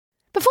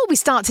we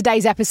start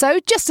today's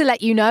episode, just to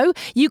let you know,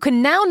 you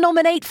can now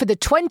nominate for the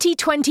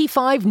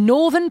 2025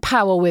 Northern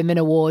Power Women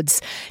Awards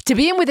to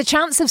be in with a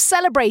chance of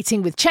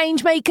celebrating with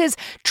changemakers,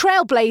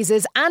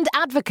 trailblazers and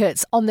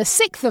advocates on the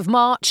 6th of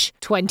March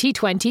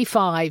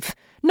 2025.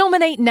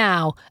 Nominate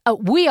now at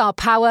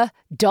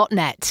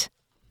wearepower.net.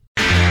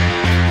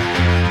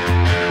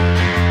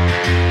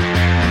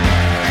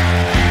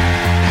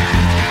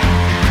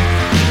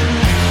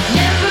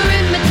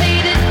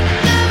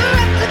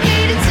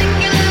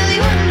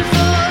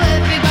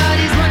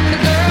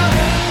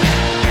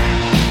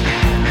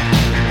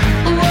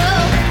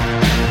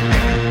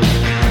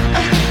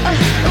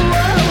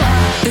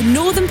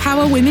 Northern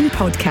Power Women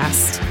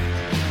Podcast.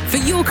 For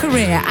your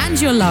career and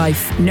your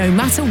life, no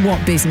matter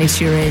what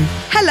business you're in.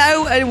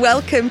 Hello and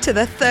welcome to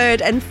the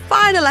third and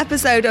final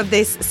episode of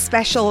this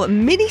special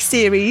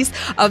mini-series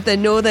of the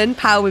Northern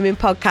Power Women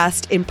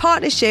Podcast in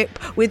partnership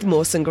with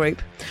Mawson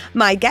Group.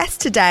 My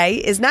guest today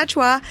is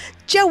Najwa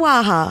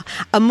Jawahar,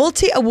 a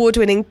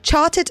multi-award-winning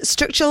chartered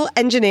structural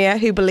engineer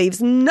who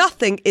believes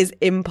nothing is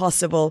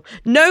impossible.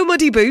 No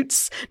muddy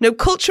boots, no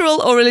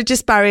cultural or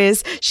religious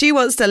barriers. She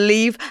wants to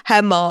leave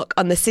her mark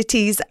on the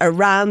cities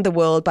around the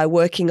world by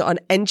working on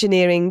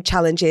engineering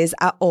challenges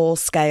at all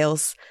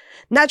scales.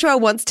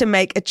 Najwa wants to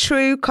make a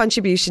true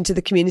contribution to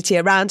the community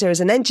around her as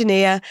an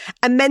engineer,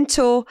 a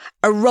mentor,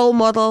 a role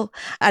model,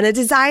 and a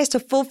desire to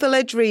fulfill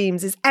her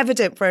dreams is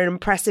evident for an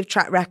impressive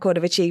track record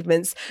of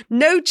achievements.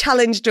 No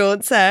challenge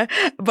daunts her,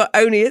 but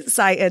only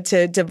excited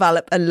to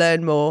develop and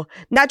learn more.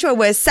 Najwa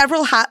wears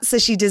several hats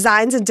as she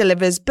designs and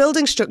delivers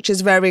building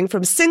structures varying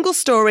from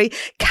single-story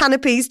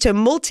canopies to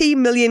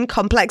multi-million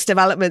complex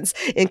developments,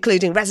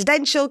 including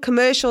residential,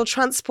 commercial,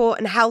 transport,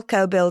 and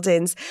healthcare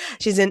buildings.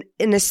 She's an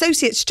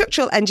associate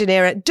structural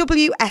engineer at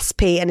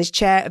WSP and is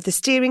chair of the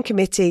steering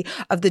committee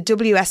of the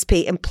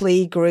WSP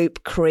employee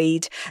group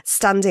CREED,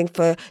 standing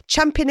for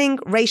Championing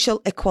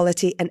Racial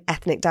Equality and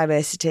Ethnic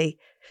Diversity.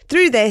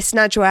 Through this,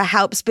 Najwa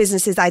helps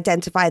businesses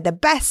identify the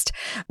best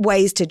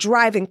ways to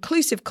drive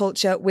inclusive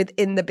culture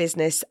within the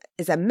business.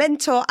 Is a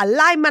mentor, a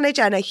line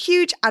manager, and a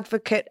huge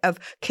advocate of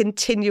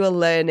continual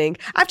learning.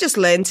 I've just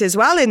learned as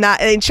well in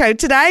that intro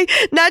today.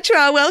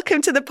 Najwa,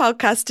 welcome to the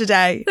podcast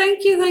today.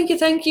 Thank you.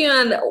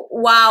 And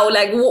wow,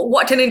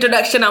 what an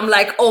introduction. I'm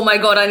like, oh my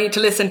God, I need to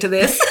listen to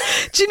this.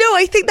 Do you know,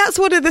 I think that's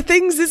one of the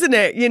things, isn't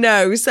it? You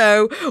know,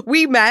 so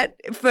we met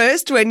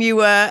first when you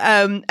were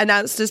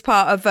announced as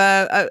part of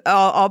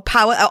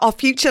our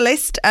future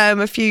list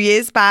a few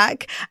years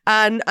back.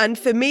 And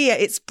for me,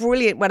 it's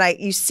brilliant when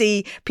you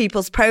see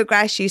people's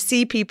progress, you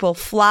see people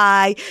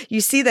fly,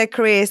 you see their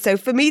career. So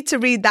for me to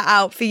read that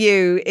out for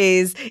you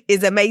is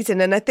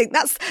amazing. And I think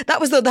that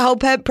was the whole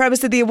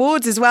premise of the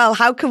awards as well.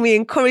 How can we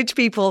encourage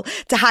people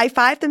to high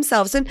five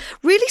themselves and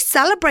really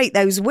celebrate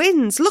those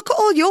wins? Look at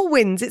all your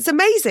wins. It's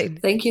amazing.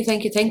 Thank you.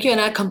 And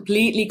I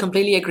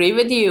completely agree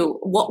with you.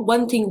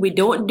 One thing we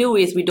don't do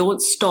is we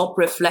don't stop,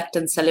 reflect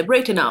and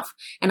celebrate enough.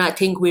 And I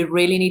think we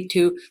really need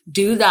to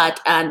do that.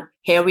 And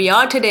here we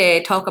are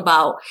today, talk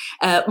about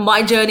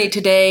my journey to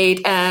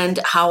date and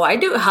how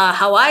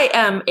I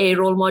am a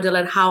role model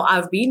and how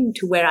I've been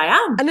to where I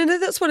am. And I know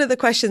that's one of the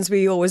questions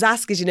we always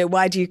ask is,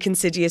 why do you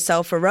consider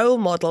yourself a role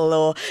model,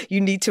 or you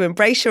need to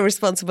embrace your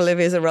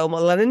responsibility as a role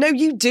model? And I know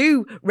you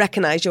do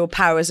recognise your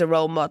power as a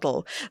role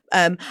model.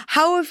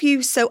 How have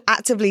you so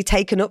actively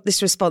taken up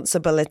this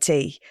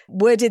responsibility?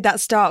 Where did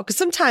that start? Because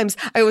sometimes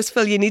I always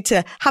feel you need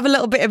to have a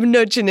little bit of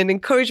nudging and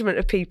encouragement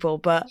of people.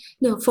 But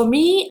no, for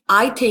me,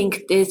 I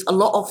think there's a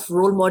lot of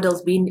role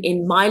models been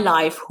in my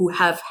life who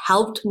have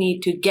helped me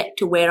to get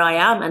to where I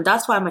am. And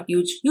that's why I'm a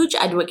huge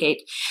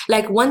advocate.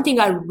 Like, one thing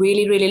I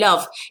really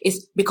love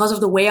is because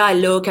of the way I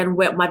look and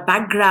where my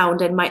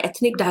background and my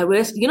ethnic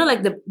diversity,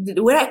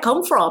 where I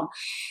come from.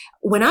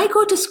 When I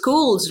go to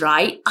schools,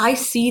 right, I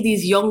see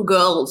these young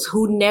girls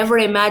who never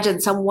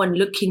imagined someone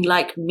looking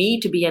like me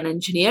to be an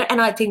engineer. And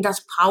I think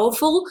that's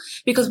powerful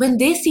because when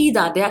they see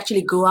that, they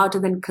actually go out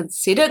and then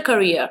consider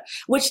career,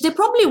 which they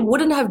probably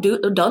wouldn't have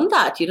done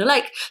that,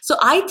 So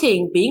I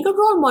think being a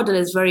role model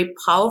is very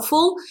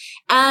powerful.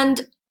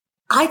 And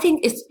I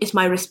think it's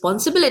my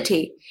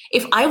responsibility.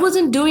 If I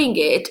wasn't doing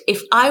it,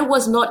 if I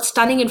was not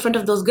standing in front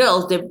of those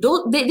girls,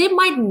 they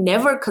might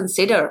never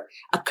consider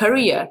a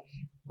career,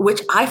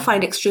 which I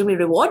find extremely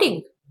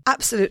rewarding.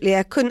 Absolutely.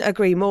 I couldn't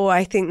agree more.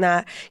 I think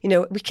that,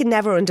 we can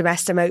never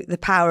underestimate the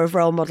power of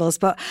role models.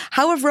 But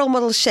how have role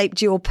models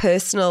shaped your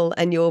personal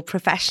and your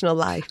professional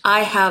life? I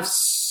have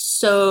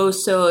so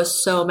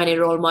many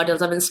role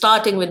models. I mean,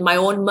 starting with my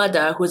own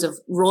mother, who's a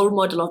role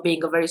model of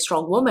being a very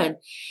strong woman.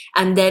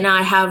 And then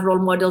I have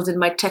role models in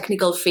my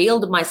technical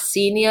field, my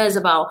seniors,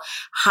 about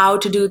how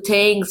to do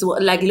things,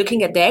 like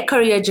looking at their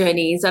career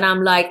journeys. And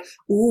I'm like,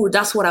 ooh,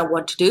 that's what I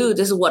want to do.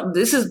 This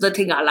is the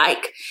thing I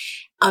like.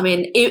 I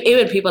mean,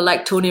 even people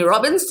like Tony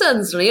Robbins,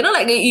 Tony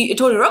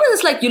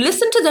Robbins, like you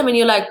listen to them and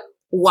you're like,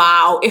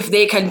 wow, if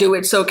they can do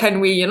it, so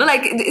can we,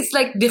 it's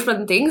like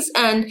different things.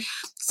 And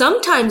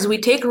sometimes we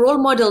take role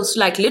models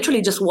like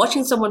literally just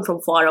watching someone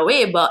from far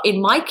away. But in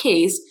my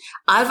case,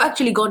 I've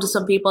actually gone to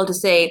some people to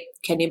say,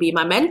 can you be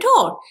my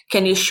mentor?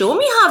 Can you show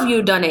me how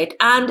you've done it?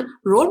 And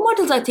role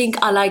models, I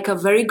think, are like a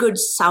very good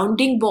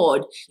sounding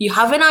board. You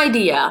have an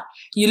idea,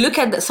 you look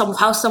at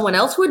how someone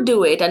else would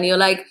do it, and you're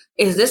like,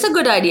 is this a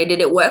good idea?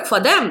 Did it work for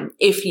them?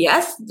 If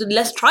yes,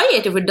 let's try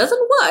it. If it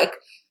doesn't work,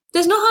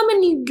 there's no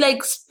harm in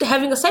like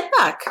having a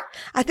setback.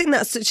 I think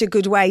that's such a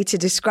good way to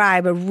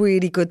describe a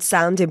really good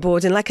sounding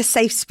board, and like a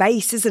safe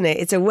space, isn't it?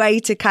 It's a way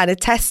to kind of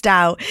test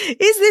out,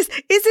 is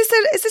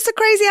this a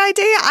crazy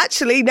idea?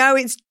 Actually, no,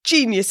 it's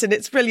genius and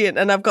it's brilliant.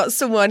 And I've got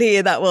someone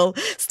here that will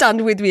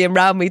stand with me and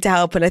round me to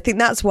help. And I think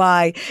that's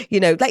why,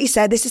 like you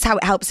said, this is how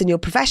it helps in your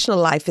professional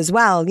life as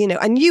well,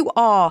 and you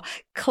are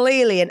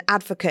clearly an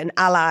advocate and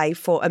ally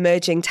for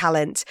emerging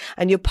talent.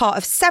 And you're part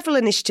of several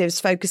initiatives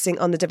focusing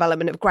on the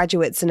development of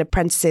graduates and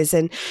apprentices.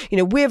 And,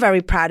 we're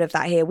very proud of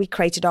that here. We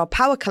created our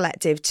Power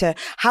Collective to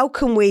how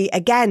can we,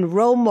 again,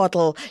 role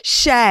model,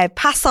 share,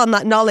 pass on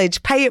that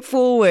knowledge, pay it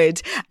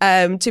forward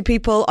to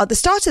people at the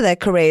start of their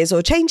careers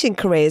or changing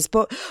careers.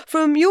 But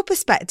from your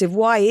perspective,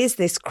 why is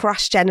this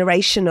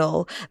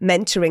cross-generational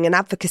mentoring and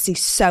advocacy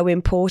so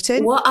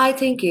important? What I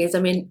think is,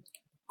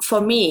 for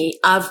me,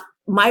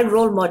 my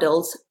role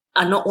models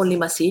are not only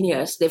my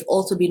seniors, they've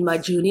also been my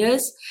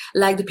juniors,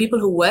 like the people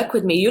who work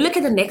with me. You look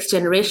at the next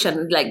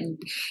generation, like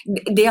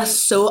they are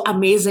so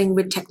amazing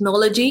with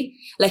technology.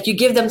 Like you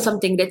give them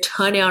something, they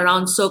turn it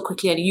around so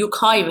quickly and you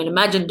can't even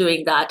imagine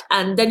doing that.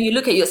 And then you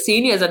look at your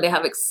seniors and they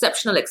have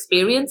exceptional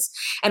experience.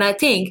 And I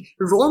think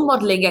role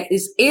modeling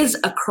is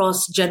a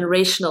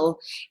cross-generational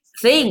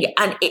thing,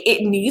 and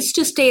it needs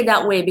to stay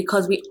that way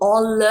because we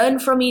all learn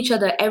from each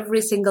other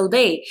every single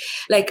day.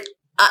 Like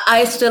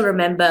I still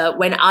remember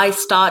when I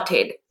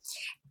started,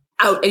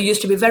 I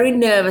used to be very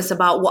nervous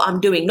about what I'm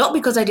doing, not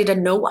because I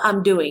didn't know what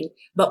I'm doing,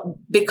 but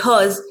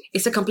because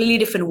it's a completely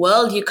different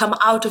world. You come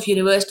out of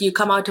university, you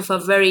come out of a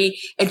very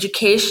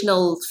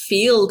educational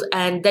field,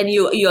 and then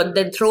you're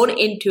then thrown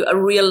into a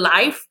real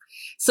life.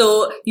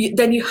 So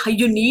then you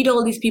need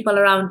all these people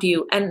around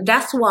you. And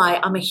that's why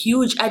I'm a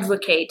huge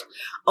advocate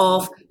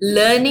of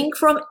learning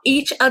from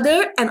each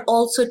other and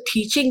also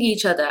teaching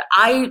each other.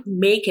 I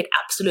make it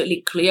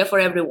absolutely clear for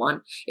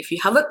everyone. If you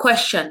have a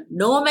question,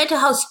 no matter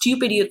how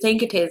stupid you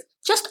think it is,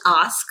 just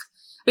ask,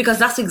 because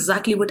that's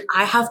exactly what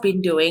I have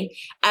been doing.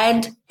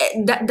 And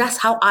that's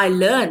how I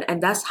learn,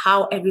 and that's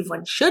how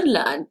everyone should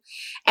learn.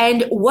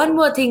 And one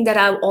more thing that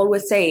I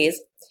always say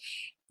is,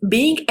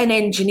 being an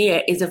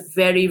engineer is a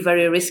very,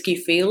 very risky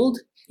field.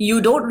 You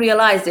don't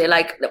realize it.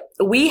 Like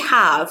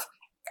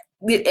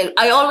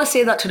I always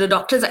say that to the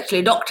doctors,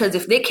 actually. Doctors,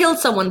 if they kill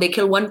someone, they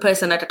kill one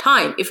person at a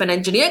time. If an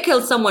engineer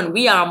kills someone,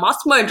 we are mass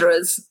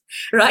murderers,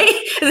 right?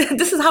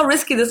 This is how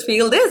risky this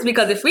field is,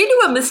 because if we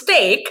do a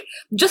mistake,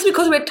 just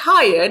because we're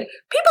tired,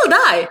 people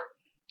die.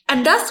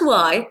 And that's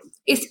why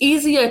it's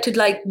easier to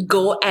like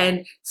go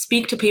and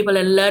speak to people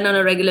and learn on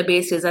a regular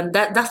basis. And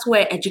that's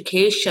where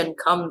education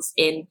comes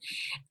in.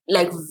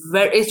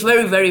 It's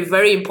very, very,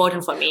 very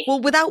important for me. Well,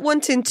 without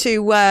wanting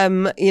to,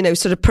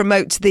 sort of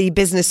promote the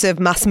business of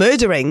mass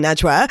murdering,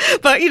 Najwa,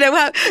 but,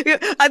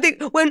 I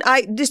think when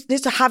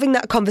just having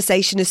that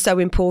conversation is so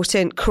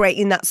important,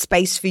 creating that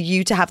space for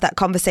you to have that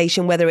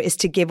conversation, whether it is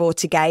to give or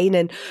to gain.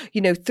 And,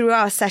 through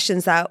our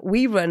sessions that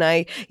we run,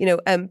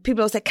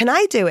 people will say, can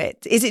I do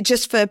it? Is it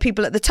just for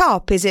people at the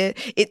top?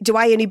 Do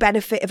I only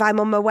benefit if I'm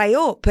on my way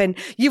up? And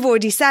you've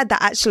already said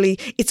that actually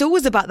it's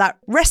always about that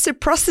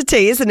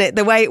reciprocity, isn't it?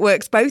 The way it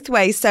works both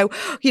ways. So,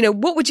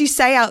 what would you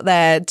say out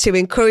there to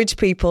encourage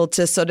people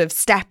to sort of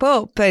step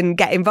up and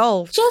get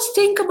involved? Just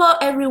think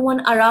about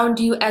everyone around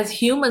you as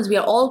humans. We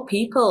are all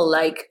people.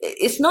 Like,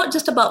 it's not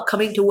just about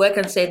coming to work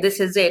and say, this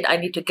is it, I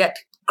need to get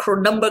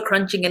number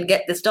crunching and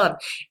get this done.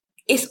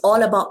 It's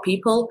all about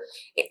people.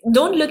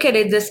 Don't look at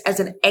this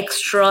as an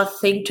extra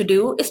thing to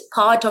do. It's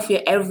part of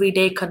your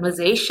everyday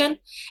conversation.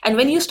 And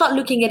when you start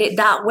looking at it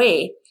that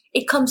way,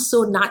 it comes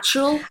so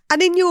natural.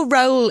 And in your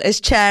role as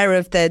chair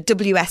of the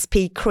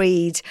WSP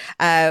Creed,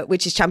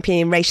 which is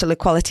championing racial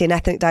equality and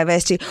ethnic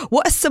diversity,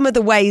 what are some of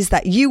the ways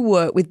that you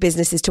work with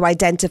businesses to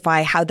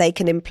identify how they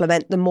can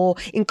implement the more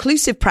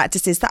inclusive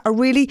practices that are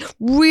really,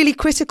 really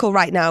critical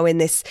right now in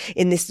this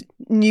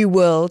new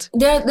world?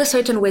 There are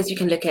certain ways you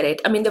can look at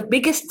it. The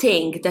biggest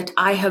thing that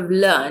I have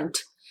learned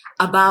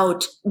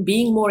about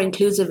being more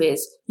inclusive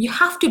is you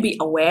have to be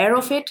aware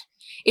of it.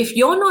 If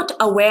you're not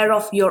aware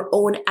of your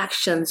own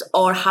actions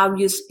or how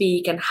you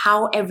speak and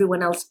how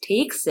everyone else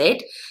takes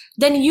it,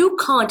 then you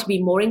can't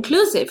be more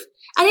inclusive.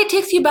 And it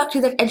takes you back to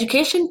that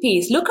education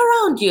piece. Look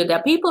around you. There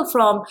are people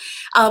from,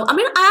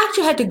 I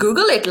actually had to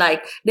Google it.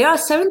 Like, there are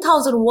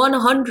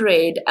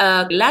 7,100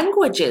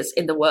 languages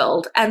in the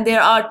world, and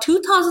there are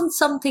 2,000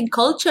 something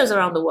cultures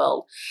around the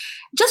world.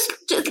 Just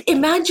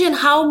imagine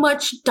how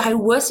much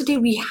diversity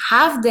we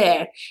have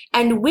there.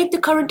 And with the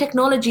current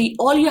technology,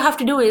 all you have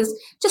to do is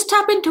just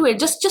tap into it.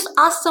 Just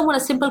ask someone a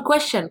simple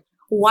question.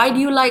 Why do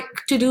you like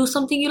to do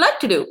something you like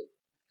to do?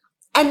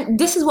 And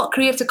this is what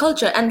creates a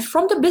culture. And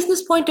from the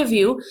business point of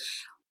view,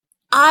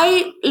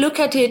 I look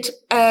at it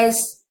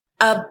as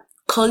a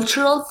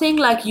cultural thing.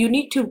 Like, you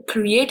need to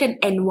create an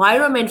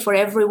environment for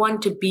everyone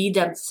to be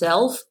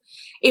themselves.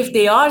 If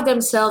they are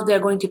themselves, they're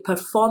going to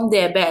perform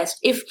their best.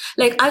 If,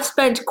 like, I've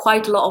spent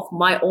quite a lot of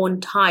my own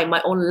time,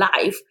 my own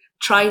life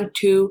trying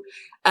to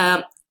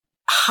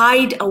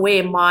hide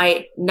away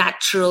my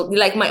natural,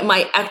 like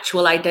my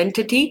actual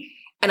identity.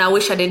 And I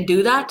wish I didn't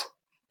do that.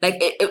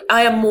 Like,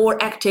 I am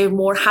more active,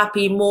 more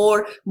happy,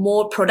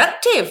 more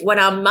productive when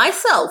I'm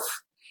myself.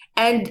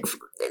 And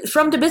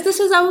from the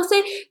businesses, I will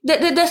say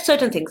that there's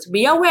certain things.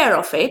 Be aware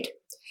of it.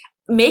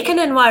 Make an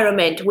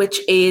environment which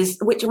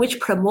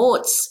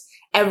promotes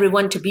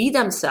everyone to be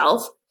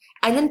themselves,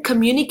 and then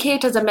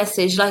communicate as a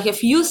message. Like,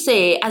 if you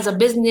say, as a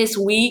business,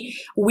 we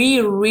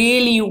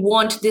really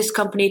want this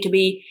company to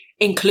be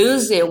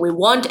inclusive, we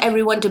want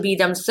everyone to be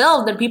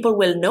themselves, then people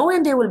will know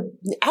and they will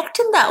act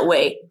in that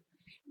way.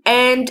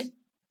 And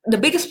the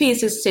biggest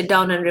piece is sit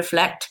down and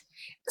reflect.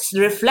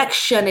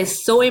 Reflection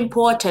is so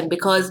important,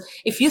 because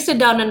if you sit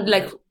down and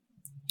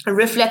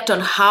reflect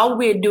on how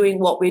we're doing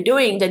what we're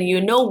doing, then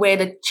you know where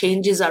the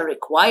changes are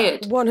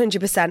required.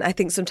 100%. I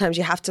think sometimes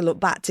you have to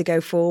look back to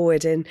go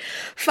forward. And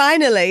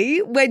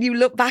finally, when you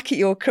look back at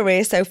your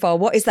career so far,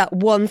 what is that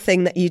one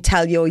thing that you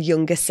tell your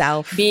younger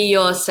self? Be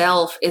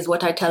yourself is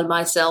what I tell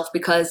myself,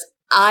 because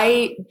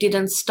I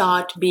didn't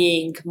start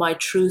being my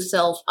true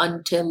self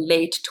until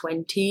late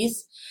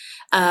 20s,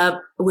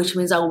 which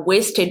means I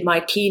wasted my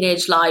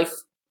teenage life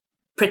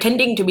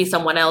pretending to be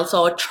someone else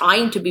or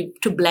trying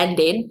to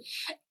blend in.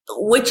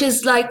 Which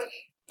is like,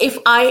 if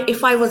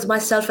I was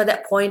myself at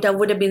that point, I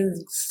would have been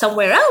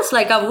somewhere else.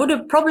 Like, I would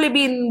have probably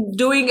been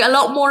doing a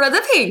lot more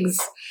other things.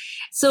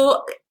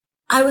 So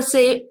I would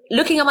say,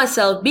 looking at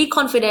myself, be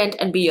confident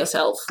and be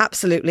yourself.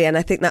 Absolutely. And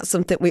I think that's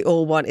something we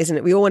all want, isn't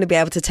it? We all want to be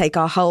able to take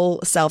our whole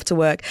self to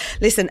work.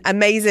 Listen,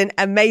 amazing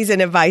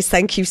advice.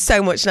 Thank you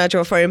so much,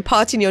 Najwa, for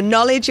imparting your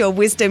knowledge, your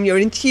wisdom, your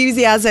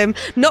enthusiasm,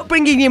 not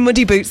bringing your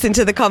muddy boots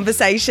into the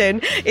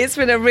conversation. It's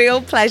been a real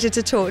pleasure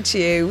to talk to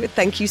you.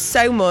 Thank you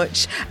so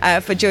much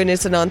for joining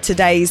us on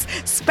today's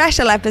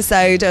special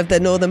episode of the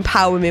Northern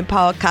Power Women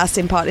podcast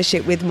in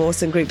partnership with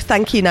Mawson Group.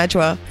 Thank you,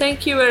 Najwa.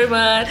 Thank you very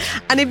much.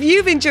 And if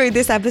you've enjoyed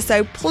this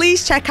episode,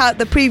 please check out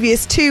the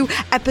previous 2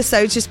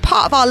 episodes, just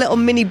part of our little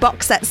mini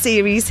box set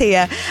series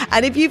here.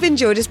 And if you've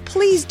enjoyed us,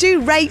 please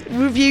do rate,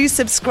 review,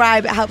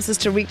 subscribe. It helps us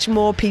to reach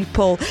more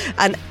people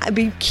and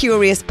be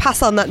curious,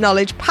 pass on that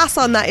knowledge, pass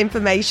on that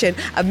information.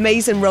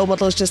 Amazing role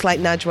models just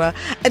like Najwa.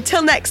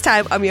 Until next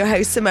time, I'm your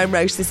host, Simone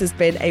Roche. This has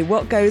been a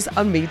What Goes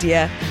On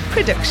Media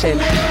production.